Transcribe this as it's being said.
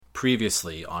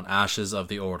Previously on Ashes of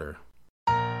the Order.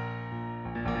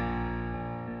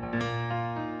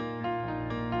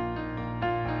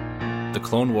 The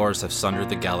Clone Wars have sundered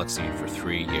the galaxy for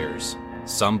 3 years.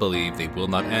 Some believe they will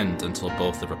not end until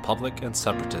both the Republic and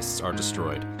Separatists are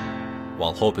destroyed,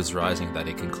 while hope is rising that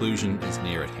a conclusion is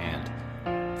near at hand.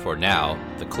 For now,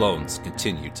 the clones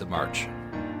continue to march.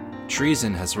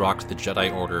 Treason has rocked the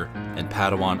Jedi Order, and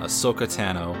Padawan Ahsoka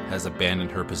Tano has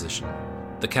abandoned her position.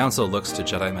 The Council looks to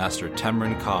Jedi Master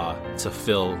Temrin Ka to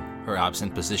fill her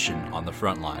absent position on the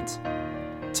front lines.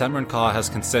 Temrin Ka has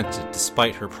consented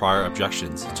despite her prior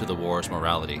objections to the war's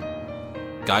morality.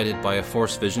 Guided by a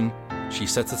Force vision, she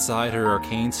sets aside her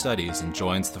arcane studies and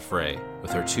joins the fray,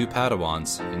 with her 2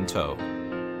 Padawans in tow.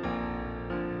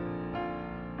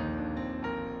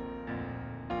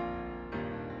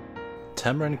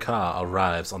 Temrin Ka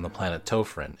arrives on the planet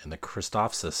Tofrin in the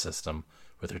Christophsis system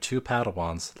with her 2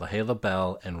 Padawans, Lahela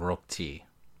Bell and Rok T.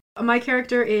 My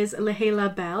character is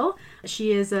Lahela Bell.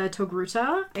 She is a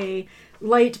Togruta, a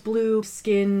light blue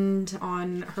skinned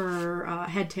on her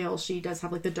head tail. She does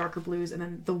have like the darker blues and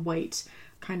then the white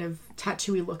kind of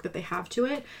tattooy look that they have to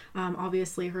it.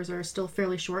 Obviously hers are still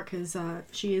fairly short because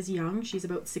she is young. She's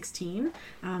about 16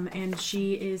 and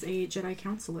she is a Jedi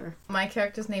counselor. My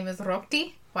character's name is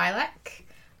Rokti Wilek,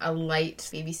 a light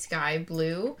baby sky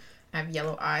blue. I have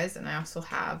yellow eyes, and I also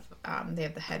have, they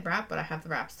have the head wrap, but I have the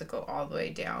wraps that go all the way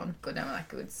down. Go down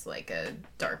like it's like a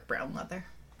dark brown leather.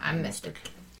 I'm Mystic.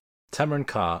 Temrin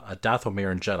Ka, a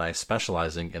Dathomiran Jedi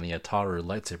specializing in the Ataru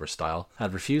lightsaber style,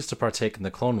 had refused to partake in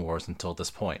the Clone Wars until this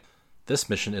point. This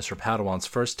mission is her Padawan's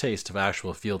first taste of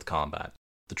actual field combat.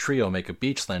 The trio make a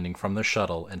beach landing from their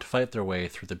shuttle and fight their way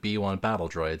through the B-1 battle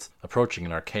droids, approaching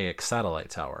an archaic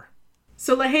satellite tower.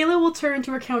 So Lahela will turn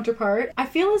to her counterpart. I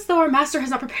feel as though our master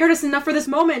has not prepared us enough for this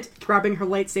moment. Grabbing her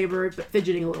lightsaber, but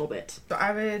fidgeting a little bit. So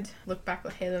I would look back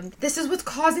at Lahela and, this is what's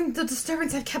causing the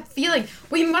disturbance I've kept feeling.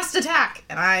 We must attack!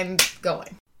 And I'm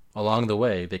going. Along the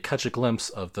way, they catch a glimpse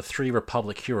of the 3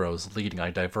 Republic heroes leading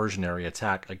a diversionary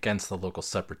attack against the local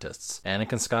Separatists.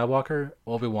 Anakin Skywalker,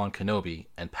 Obi-Wan Kenobi,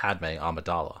 and Padme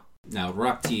Amidala. Now,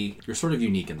 Rok T, you're sort of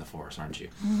unique in the Force, aren't you?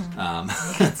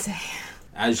 I could say.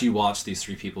 As you watch these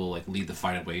 3 people lead the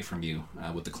fight away from you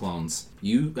with the clones,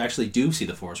 you actually do see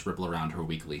the Force ripple around her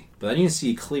weakly. But then you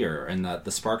see clear, and that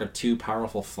the spark of 2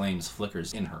 powerful flames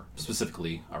flickers in her,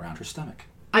 specifically around her stomach.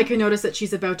 I can notice that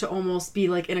she's about to almost be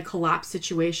in a collapse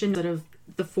situation out of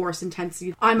the Force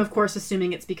intensity. I'm of course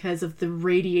assuming it's because of the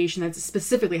radiation that's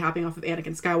specifically happening off of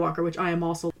Anakin Skywalker, which I am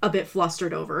also a bit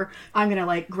flustered over. I'm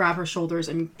gonna grab her shoulders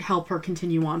and help her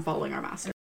continue on following our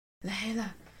master. Lahela,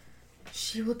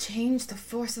 she will change the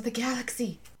force of the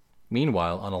galaxy.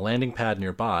 Meanwhile, on a landing pad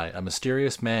nearby, a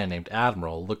mysterious man named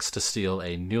Admiral looks to steal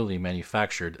a newly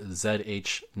manufactured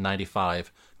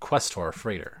ZH-95 Questor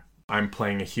freighter. I'm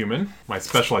playing a human. My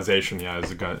specialization,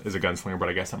 is a gunslinger, but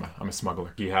I guess I'm a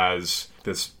smuggler. He has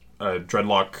this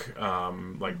dreadlock,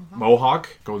 mohawk,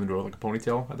 goes into a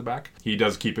ponytail at the back. He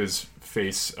does keep his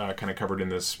face kind of covered in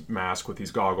this mask with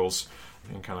these goggles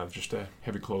and kind of just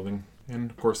heavy clothing. And,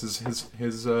 of course,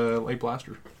 his light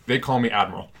blaster. They call me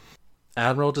Admiral.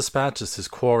 Admiral dispatches his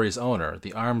quarry's owner,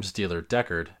 the arms dealer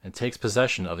Deckard, and takes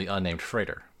possession of the unnamed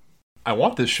freighter. I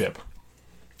want this ship.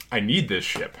 I need this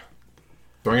ship.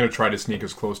 So I'm going to try to sneak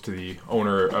as close to the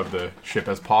owner of the ship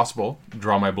as possible,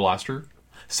 draw my blaster,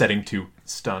 setting to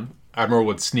stun. Admiral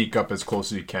would sneak up as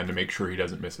close as he can to make sure he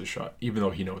doesn't miss his shot, even though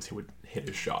he knows he would hit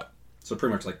his shot. So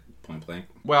pretty much point blank.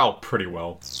 Well, pretty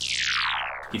well.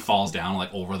 He falls down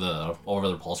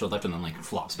repulsor lift and then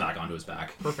flops back onto his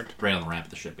back. Perfect. Right on the ramp of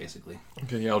the ship, basically.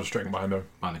 Okay, yeah, I'll just drag him behind the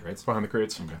crates. Behind the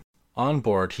crates. Okay. On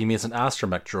board, he meets an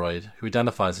astromech droid who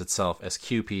identifies itself as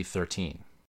QP-13.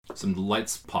 Some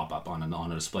lights pop up on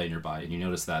a display nearby, and you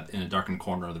notice that in a darkened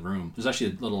corner of the room, there's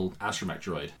actually a little astromech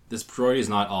droid. This droid is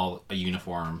not all a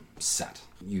uniform set.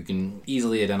 You can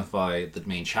easily identify the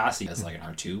main chassis as an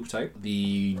R2 type.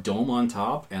 The dome on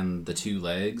top and the 2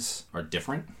 legs are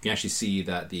different. You can actually see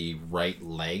that the right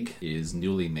leg is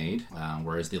newly made,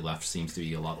 whereas the left seems to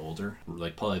be a lot older.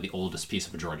 Probably the oldest piece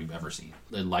of a droid you've ever seen.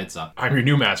 It lights up. I'm your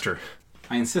new master.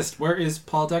 I insist. Where is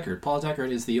Paul Deckard? Paul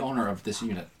Deckard is the owner of this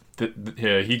unit.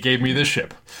 He gave me this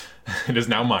ship. It is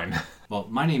now mine. Well,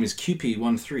 my name is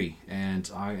QP-13,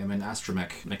 and I am an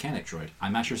astromech mechanic droid.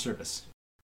 I'm at your service.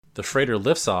 The freighter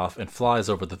lifts off and flies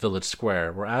over the village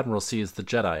square, where Admiral sees the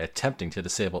Jedi attempting to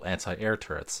disable anti-air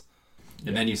turrets.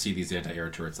 And then you see these anti-air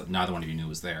turrets that neither one of you knew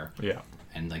was there. Yeah.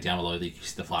 And down below, you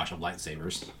see the flash of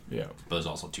lightsabers. Yeah. But there's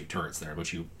also 2 turrets there,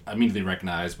 which you immediately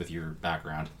recognize with your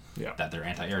background. Yeah. That they're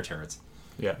anti-air turrets.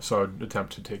 Yeah, so I'd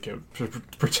attempt to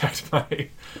protect my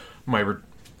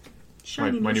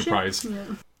Shiny my new ship. prize. Yeah.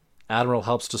 Admiral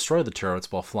helps destroy the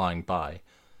turrets while flying by.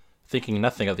 Thinking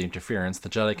nothing of the interference, the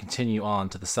Jedi continue on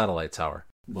to the satellite tower.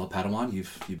 Well, Padawan,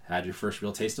 you've had your first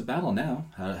real taste of battle now.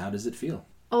 How does it feel?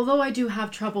 Although I do have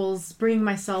troubles bringing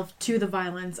myself to the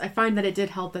violence, I find that it did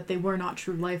help that they were not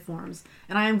true life forms.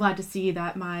 And I am glad to see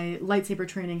that my lightsaber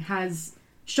training has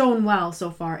shown well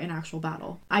so far in actual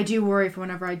battle. I do worry for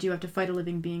whenever I do have to fight a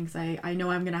living being, because I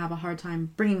know I'm going to have a hard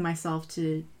time bringing myself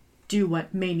to do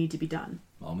what may need to be done.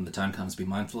 Well, when the time comes, be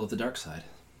mindful of the dark side.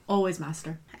 Always,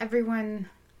 Master. Everyone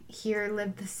here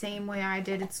lived the same way I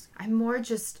did. I'm more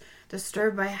just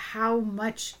disturbed by how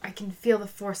much I can feel the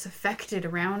Force affected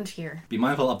around here. Be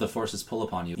mindful of the Force's pull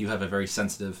upon you. You have a very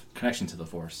sensitive connection to the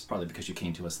Force, partly because you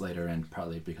came to us later and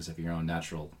partly because of your own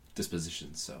natural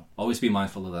dispositions. So always be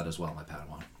mindful of that as well, my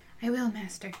Padawan. I will,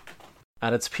 Master.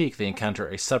 At its peak, they encounter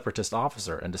a Separatist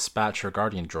officer and dispatch her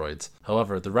guardian droids.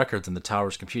 However, the records in the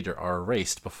tower's computer are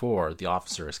erased before the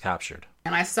officer is captured.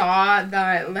 And I saw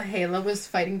that Lahela was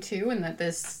fighting too, and that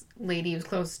this lady was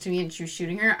close to me and she was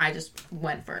shooting her. I just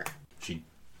went for her. She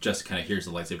just kind of hears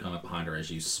the lightsaber come up behind her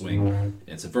as you swing.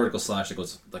 It's a vertical slash that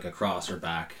goes like across her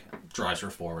back, drives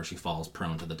her forward. She falls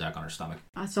prone to the deck on her stomach.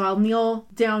 So I'll kneel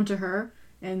down to her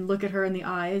and look at her in the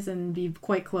eyes and be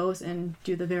quite close and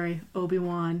do the very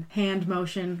Obi-Wan hand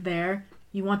motion there.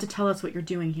 You want to tell us what you're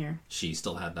doing here. She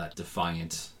still had that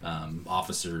defiant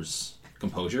officer's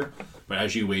composure, but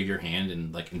as you wave your hand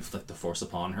and like inflict the Force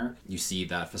upon her, you see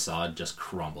that facade just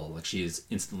crumble. Like she is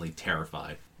instantly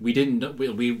terrified. We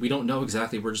don't know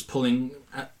exactly. We're just pulling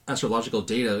astrological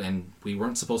data, and we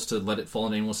weren't supposed to let it fall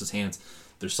in anyone else's hands.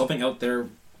 There's something out there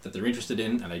that they're interested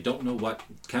in, and I don't know what.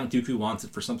 Count Dooku wants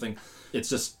it for something. It's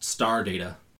just star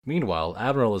data. Meanwhile,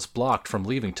 Admiral is blocked from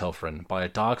leaving Tilfrin by a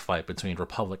dogfight between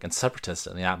Republic and Separatists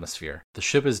in the atmosphere. The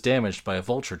ship is damaged by a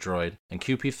vulture droid, and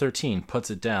QP-13 puts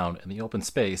it down in the open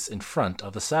space in front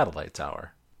of the satellite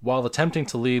tower. While attempting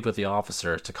to leave with the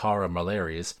officer, Takara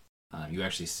Malaries, you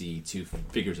actually see two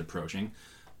figures approaching.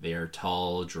 They are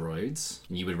tall droids,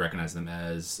 and you would recognize them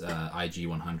as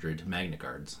IG-100 Magna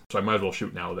Guards. So I might as well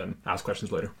shoot now then. Ask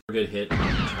questions later. A good hit on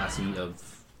the chassis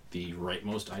of the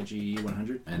rightmost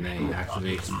IG-100, and they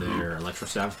activate their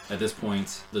electrostaff. At this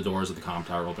point, the doors of the comm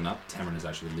tower open up. Tamron is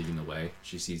actually leading the way.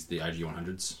 She sees the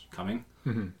IG-100s coming,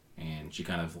 and she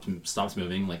kind of stops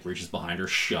moving, like reaches behind her,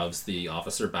 shoves the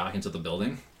officer back into the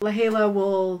building. Lahela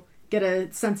will get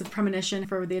a sense of premonition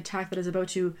for the attack that is about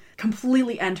to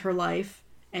completely end her life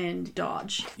and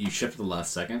dodge. You shift at the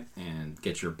last second and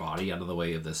get your body out of the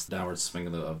way of this downward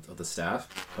swing of the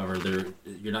staff. However,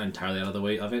 you're not entirely out of the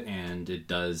way of it, and it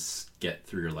does get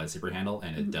through your lightsaber handle,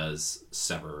 and it does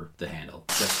sever the handle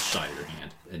just shy of your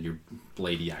hand, and your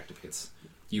blade deactivates.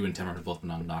 You and Temrin have both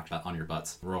been knocked out on your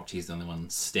butts. Rourke's the only one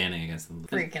standing against them.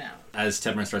 Freaking out. As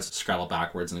Temrin starts to scrabble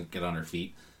backwards and get on her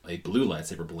feet, a blue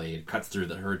lightsaber blade cuts through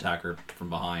her attacker from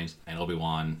behind, and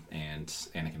Obi-Wan and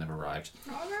Anakin have arrived.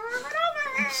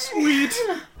 Sweet!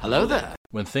 Hello there!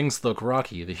 When things look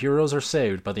rocky, the heroes are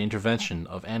saved by the intervention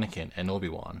of Anakin and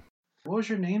Obi-Wan. What was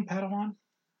your name, Padawan?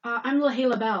 I'm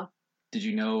Lahela Bell. Did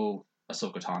you know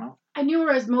Ahsoka Tano? I knew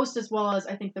her as well as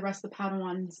I think the rest of the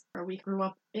Padawans. We grew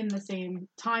up in the same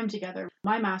time together.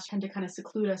 My master tended to kind of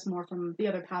seclude us more from the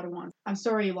other Padawans. I'm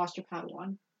sorry you lost your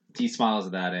Padawan. He smiles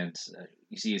at that, and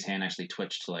you see his hand actually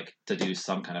twitch to do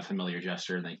some kind of familiar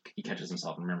gesture, and then he catches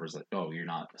himself and remembers that, oh, you're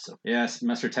not. So yes,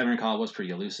 Master Temerin was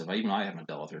pretty elusive. Even I haven't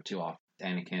dealt with her too often.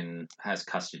 Anakin has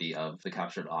custody of the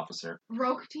captured officer.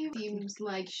 Rourke seems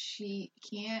like she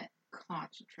can't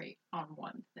concentrate on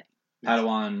one thing.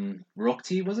 Padawan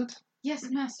Rourke, was it? Yes,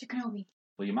 Master Kenobi.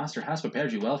 Well, your master has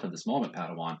prepared you well for this moment,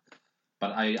 Padawan,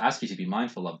 but I ask you to be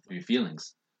mindful of your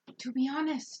feelings. To be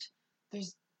honest,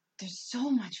 there's so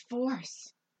much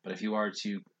Force. But if you are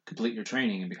to complete your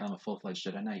training and become a full-fledged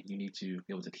Jedi Knight, you need to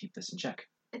be able to keep this in check.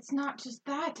 It's not just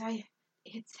that.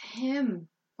 It's him.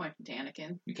 Pointing to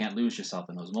Anakin. You can't lose yourself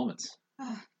in those moments.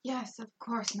 Yes, of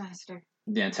course, Master.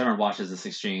 Yeah, and Temrin watches this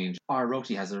exchange. Our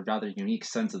Roti has a rather unique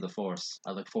sense of the Force.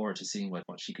 I look forward to seeing what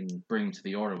she can bring to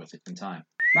the Order with it in time.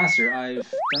 Master,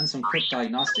 I've done some quick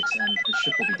diagnostics, and the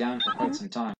ship will be down for quite some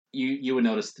time. You would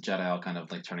notice the Jedi all kind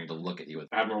of like turning to look at you.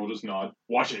 Admiral will just nod.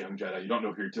 Watch it, young Jedi. You don't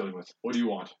know who you're dealing with. What do you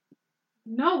want?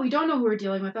 No, we don't know who we're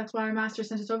dealing with. That's why our master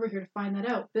sent us over here to find that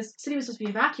out. This city was supposed to be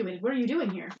evacuated. What are you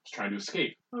doing here? Just trying to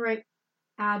escape. All right,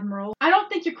 Admiral. I don't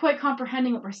think you're quite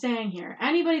comprehending what we're saying here.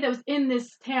 Anybody that was in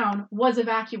this town was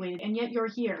evacuated, and yet you're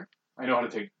here. I know how to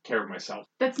take care of myself.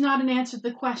 That's not an answer to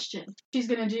the question. She's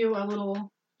going to do a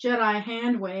little Jedi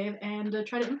hand wave and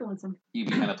try to influence him.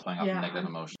 You'd be kind of playing off the negative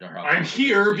emotion. I'm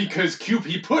here because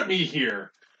QP put me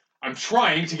here. I'm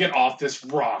trying to get off this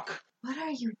rock. What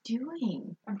are you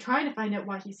doing? I'm trying to find out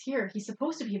why he's here. He's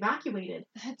supposed to be evacuated.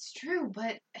 That's true,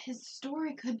 but his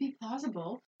story could be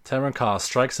plausible. Temrin Ka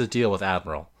strikes a deal with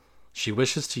Admiral. She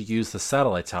wishes to use the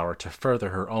satellite tower to further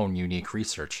her own unique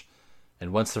research,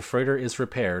 and once the freighter is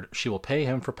repaired, she will pay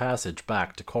him for passage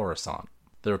back to Coruscant.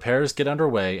 The repairs get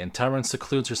underway, and Temrin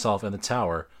secludes herself in the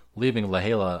tower, leaving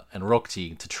Lahela and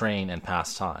Rokti to train and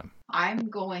pass time. I'm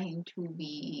going to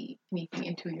be sneaking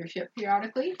into your ship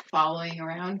periodically, following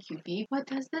around QP. What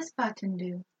does this button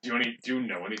do? Do you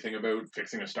know anything about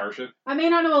fixing a starship? I may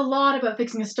not know a lot about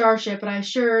fixing a starship, but I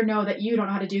sure know that you don't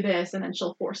know how to do this, and then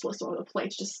she'll force list over the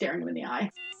plates, just staring him in the eye.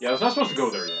 Yeah, I was not supposed to go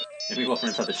there yet. If we go for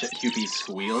inside the ship, QP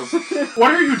squeals.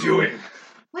 What are you doing?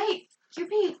 Wait,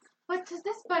 QP, what does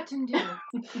this button do?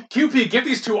 QP, get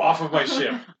these two off of my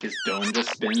ship. His dome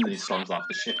just spins and he storms off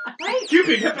the ship. Right?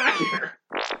 QP, get back here.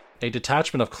 A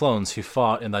detachment of clones who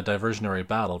fought in that diversionary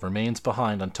battle remains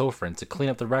behind on Tofrin to clean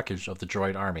up the wreckage of the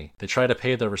droid army. They try to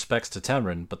pay their respects to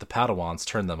Temrin, but the Padawans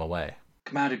turn them away.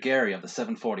 Commander Gary of the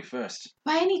 741st.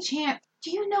 By any chance, do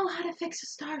you know how to fix a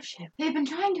starship? They've been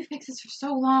trying to fix this for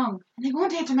so long, and they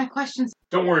won't answer my questions.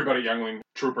 Don't worry about it, youngling.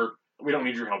 Trooper, we don't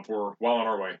need your help. We're well on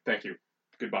our way. Thank you.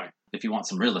 Goodbye. If you want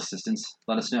some real assistance,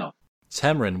 let us know.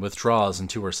 Temrin withdraws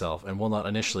into herself and will not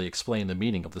initially explain the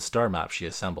meaning of the star map she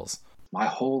assembles. My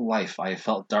whole life I have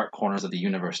felt dark corners of the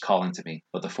universe calling to me,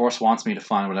 but the Force wants me to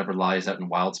find whatever lies out in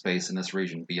wild space in this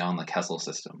region beyond the Kessel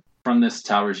system. From this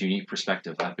tower's unique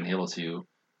perspective, I've been able to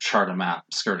chart a map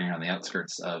skirting around the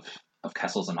outskirts of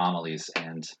Kessel's anomalies,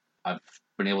 and I've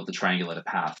been able to triangulate a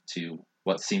path to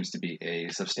what seems to be a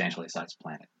substantially sized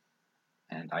planet.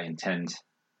 And I intend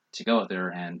to go out there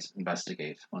and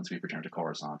investigate once we return to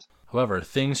Coruscant. However,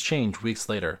 things change weeks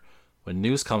later, when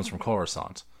news comes from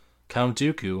Coruscant. Count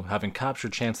Dooku, having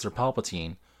captured Chancellor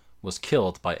Palpatine, was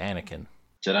killed by Anakin.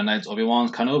 Jedi Knights Obi-Wan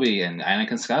Kenobi and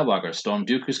Anakin Skywalker stormed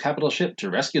Dooku's capital ship to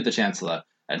rescue the Chancellor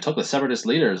and took the Separatist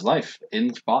leader's life in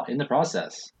the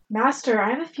process. Master,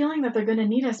 I have a feeling that they're going to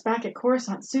need us back at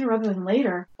Coruscant sooner rather than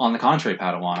later. On the contrary,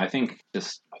 Padawan, I think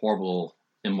this horrible,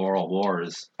 immoral war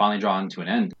is finally drawn to an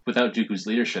end. Without Dooku's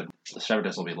leadership, the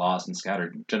Separatists will be lost and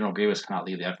scattered. General Grievous cannot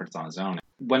lead the efforts on his own.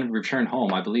 When we return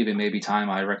home, I believe it may be time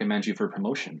I recommend you for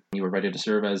promotion. You are ready to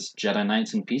serve as Jedi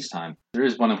Knights in peacetime. There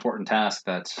is one important task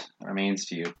that remains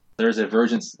to you. There is a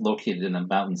vergence located in the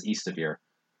mountains east of here.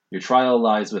 Your trial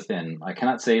lies within. I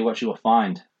cannot say what you will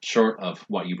find, short of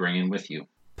what you bring in with you.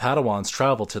 Padawans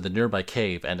travel to the nearby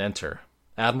cave and enter.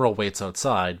 Admiral waits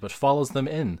outside, but follows them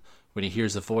in when he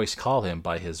hears a voice call him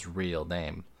by his real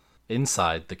name.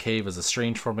 Inside, the cave is a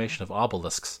strange formation of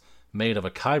obelisks made of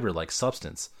a kyber-like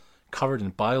substance, covered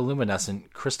in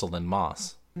bioluminescent crystalline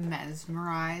moss.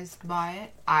 Mesmerized by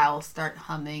it. I'll start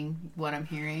humming what I'm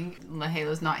hearing.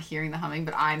 Lahela's not hearing the humming,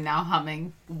 but I'm now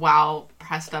humming while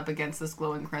pressed up against this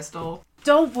glowing crystal.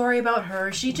 Don't worry about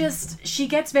her. She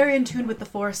gets very in tune with the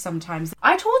Force sometimes.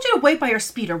 I told you to wait by your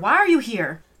speeder. Why are you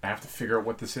here? I have to figure out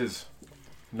what this is.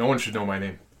 No one should know my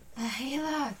name.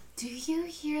 Lahela, do you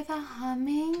hear the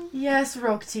humming? Yes,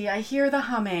 Rokti, I hear the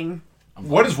humming.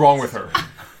 What is wrong with her?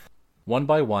 One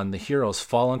by one, the heroes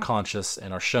fall unconscious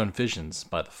and are shown visions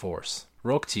by the Force.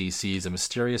 Rokti sees a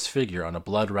mysterious figure on a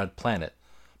blood-red planet,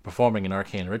 performing an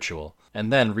arcane ritual,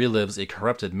 and then relives a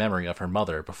corrupted memory of her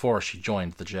mother before she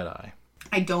joined the Jedi.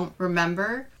 I don't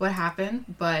remember what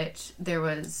happened, but there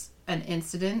was an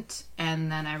incident,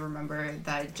 and then I remember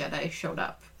that a Jedi showed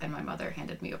up, and my mother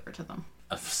handed me over to them.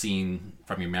 A scene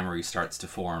from your memory starts to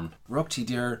form. Rokti,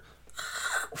 dear,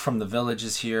 from the village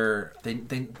is here. They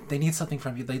need something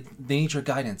from you. They need your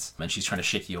guidance. And she's trying to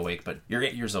shake you awake, but you're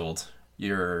 8 years old.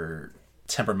 You're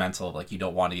temperamental, like you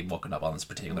don't want to be woken up on this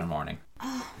particular morning.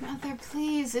 Oh, Mother,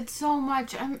 please, it's so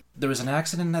much. There was an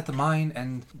accident at the mine,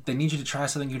 and they need you to try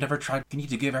something you've never tried. You need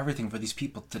to give everything for these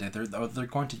people today. They're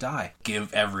going to die.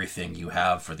 Give everything you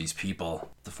have for these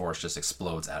people. The Force just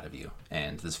explodes out of you,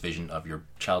 and this vision of your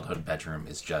childhood bedroom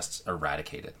is just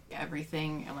eradicated.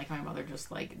 Everything, and like my mother just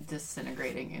like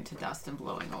disintegrating into dust and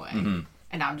blowing away. Mm-hmm.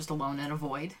 And now I'm just alone in a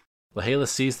void. Lahela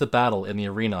sees the battle in the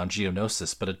arena on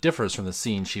Geonosis, but it differs from the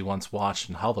scene she once watched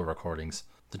in holo recordings.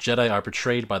 The Jedi are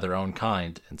betrayed by their own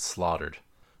kind and slaughtered.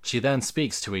 She then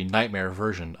speaks to a nightmare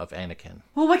version of Anakin.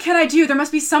 Well, what can I do? There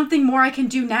must be something more I can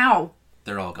do now.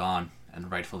 They're all gone, and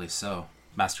rightfully so.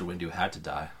 Master Windu had to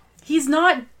die. He's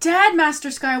not dead, Master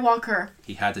Skywalker.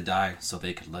 He had to die so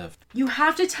they could live. You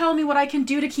have to tell me what I can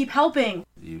do to keep helping.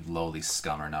 You lowly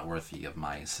scum are not worthy of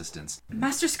my assistance.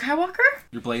 Master Skywalker?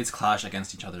 Your blades clash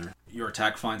against each other. Your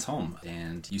attack finds home,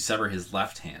 and you sever his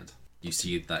left hand. You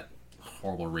see that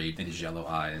horrible rage in his yellow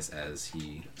eyes as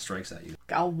he strikes at you.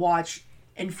 I'll watch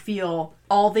and feel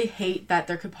all the hate that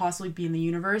there could possibly be in the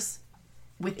universe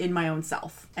within my own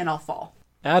self, and I'll fall.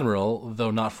 Admiral,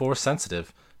 though not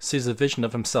Force-sensitive, sees a vision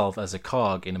of himself as a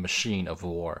cog in a machine of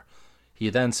war. He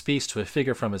then speaks to a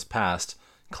figure from his past,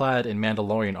 clad in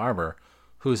Mandalorian armor,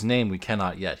 whose name we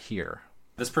cannot yet hear.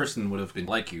 This person would have been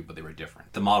like you, but they were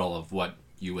different. The model of what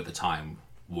you at the time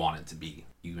wanted to be.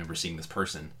 You remember seeing this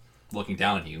person looking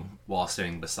down at you while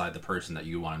standing beside the person that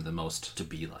you wanted the most to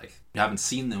be like. You haven't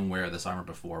seen them wear this armor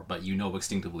before, but you know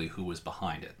instinctively who was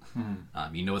behind it.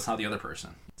 You know it's not the other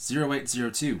person.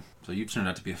 0802. So you turned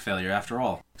out to be a failure after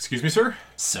all. Excuse me, sir?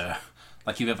 Sir.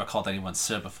 Like you've ever called anyone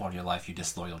sir before in your life, you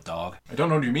disloyal dog. I don't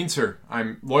know what you mean, sir.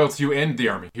 I'm loyal to you and the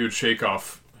army. He would shake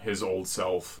off his old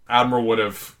self. Admiral would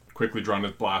have quickly drawn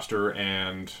his blaster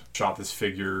and shot this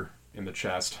figure in the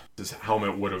chest. His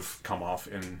helmet would have come off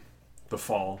in the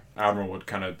fall. Admiral would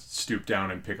kind of stoop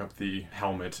down and pick up the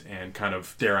helmet and kind of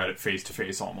stare at it face to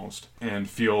face almost, and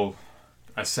feel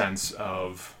a sense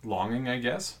of longing, I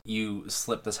guess. You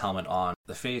slip this helmet on.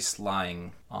 The face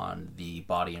lying on the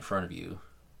body in front of you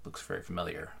looks very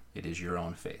familiar. It is your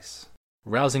own face.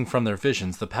 Rousing from their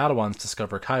visions, the Padawans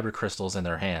discover kyber crystals in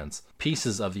their hands,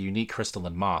 pieces of the unique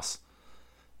crystalline moss.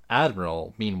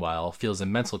 Admiral, meanwhile, feels a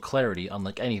mental clarity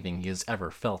unlike anything he has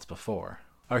ever felt before.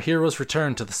 Our heroes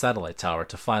return to the satellite tower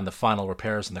to find the final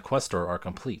repairs in the Questor are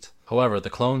complete. However, the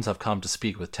clones have come to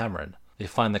speak with Temrin. They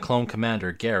find the clone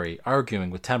commander, Gary, arguing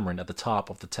with Temrin at the top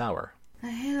of the tower.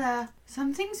 Lahela,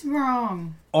 something's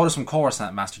wrong. Orders from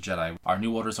Coruscant, Master Jedi. Our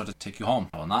new orders are to take you home.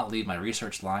 I will not leave my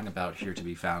research lying about here to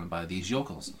be found by these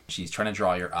yokels. She's trying to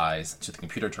draw your eyes to the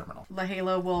computer terminal.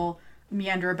 Lahela will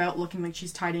meander about looking like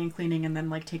she's tidying and cleaning, and then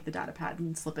take the data pad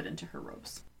and slip it into her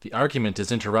robes. The argument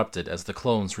is interrupted as the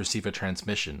clones receive a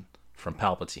transmission from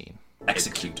Palpatine.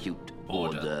 Execute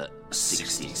Order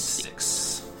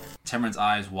 66. Temrin's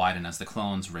eyes widen as the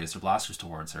clones raise their blasters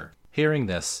towards her. Hearing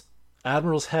this,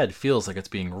 Admiral's head feels like it's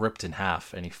being ripped in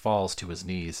half, and he falls to his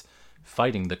knees,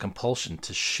 fighting the compulsion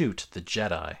to shoot the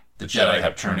Jedi. The Jedi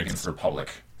have turned against the Republic.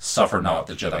 Suffer not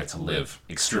the Jedi to live.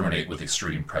 Exterminate with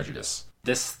extreme prejudice.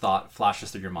 This thought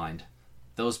flashes through your mind.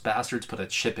 Those bastards put a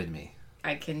chip in me.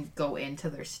 I can go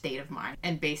into their state of mind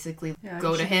and basically Yeah,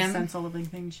 go to she can him. sense all living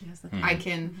things. She has the. I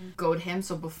can go to him,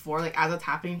 so before, as it's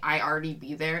happening, I already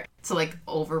be there to,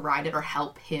 override it or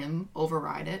help him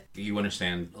override it. You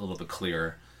understand a little bit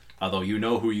clearer, although you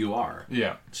know who you are.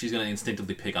 Yeah. She's going to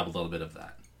instinctively pick up a little bit of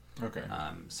that. Okay.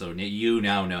 So you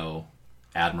now know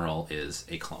Admiral is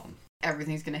a clone.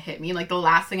 Everything's gonna hit me. The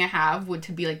last thing I have would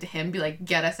to be to him, be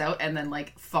get us out, and then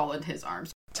fall into his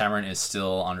arms. Temrin is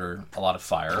still under a lot of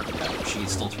fire.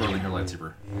 She's still twirling her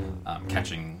lightsaber,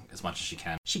 catching as much as she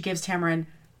can. She gives Temrin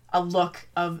a look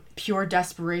of pure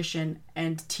desperation,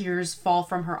 and tears fall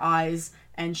from her eyes,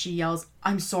 and she yells,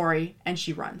 "I'm sorry," and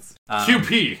she runs.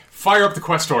 QP, fire up the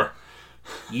Questor.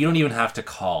 You don't even have to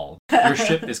call. Your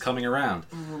ship is coming around.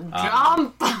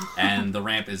 Jump! And the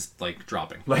ramp is,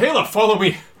 dropping. Lahela, follow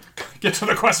me. Get to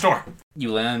the Questor.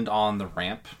 You land on the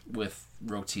ramp with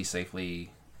Roti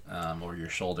safely over your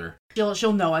shoulder.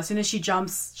 She'll know as soon as she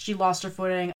jumps, she lost her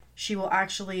footing. She will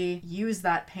actually use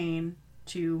that pain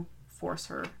to force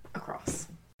her across.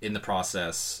 In the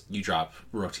process, you drop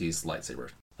Roti's lightsaber.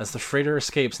 As the freighter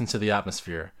escapes into the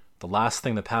atmosphere, the last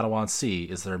thing the Padawans see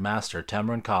is their master,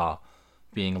 Temrin Ka,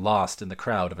 being lost in the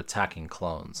crowd of attacking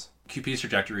clones. QP's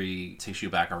trajectory takes you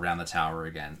back around the tower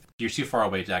again. You're too far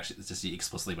away to see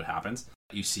explicitly what happens.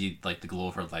 You see the glow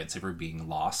of her lightsaber being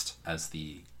lost as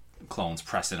the clones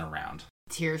press in around.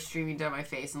 Tears streaming down my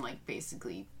face and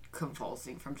basically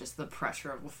convulsing from just the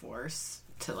pressure of the force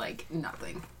to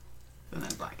nothing. And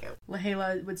then blackout.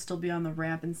 Lahela would still be on the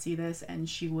ramp and see this, and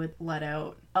she would let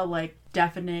out a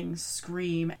deafening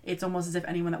scream. It's almost as if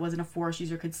anyone that wasn't a force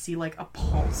user could see a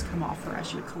pulse come off her as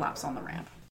she would collapse on the ramp.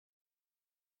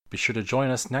 Be sure to join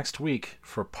us next week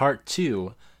for Part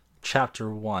 2, Chapter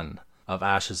 1 of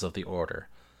Ashes of the Order.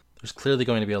 There's clearly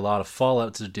going to be a lot of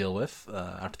fallout to deal with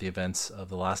after the events of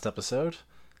the last episode,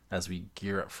 as we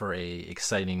gear up for a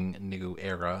exciting new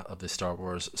era of the Star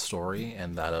Wars story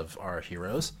and that of our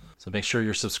heroes. So make sure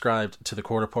you're subscribed to the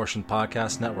Quarter Portion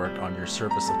Podcast Network on your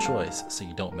service of choice so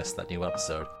you don't miss that new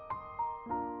episode.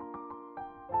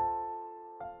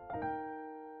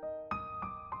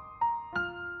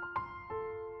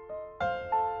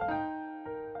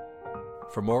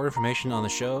 For more information on the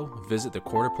show, visit the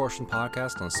Quarter Portion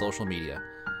Podcast on social media.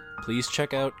 Please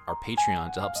check out our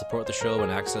Patreon to help support the show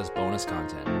and access bonus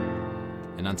content.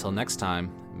 And until next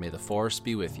time, may the Force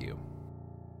be with you.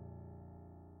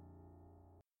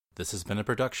 This has been a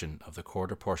production of the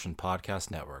Quarter Portion Podcast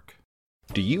Network.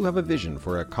 Do you have a vision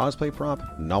for a cosplay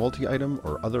prop, novelty item,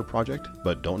 or other project,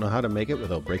 but don't know how to make it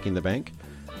without breaking the bank?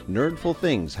 Nerdful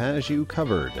Things has you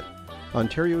covered.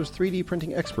 Ontario's 3D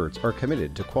printing experts are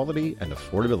committed to quality and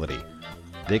affordability.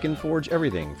 They can forge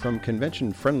everything from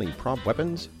convention-friendly prop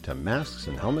weapons to masks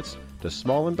and helmets to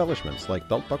small embellishments like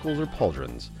belt buckles or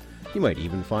pauldrons. You might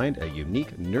even find a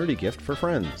unique nerdy gift for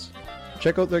friends.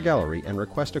 Check out their gallery and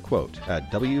request a quote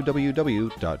at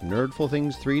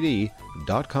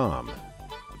www.nerdfulthings3d.com.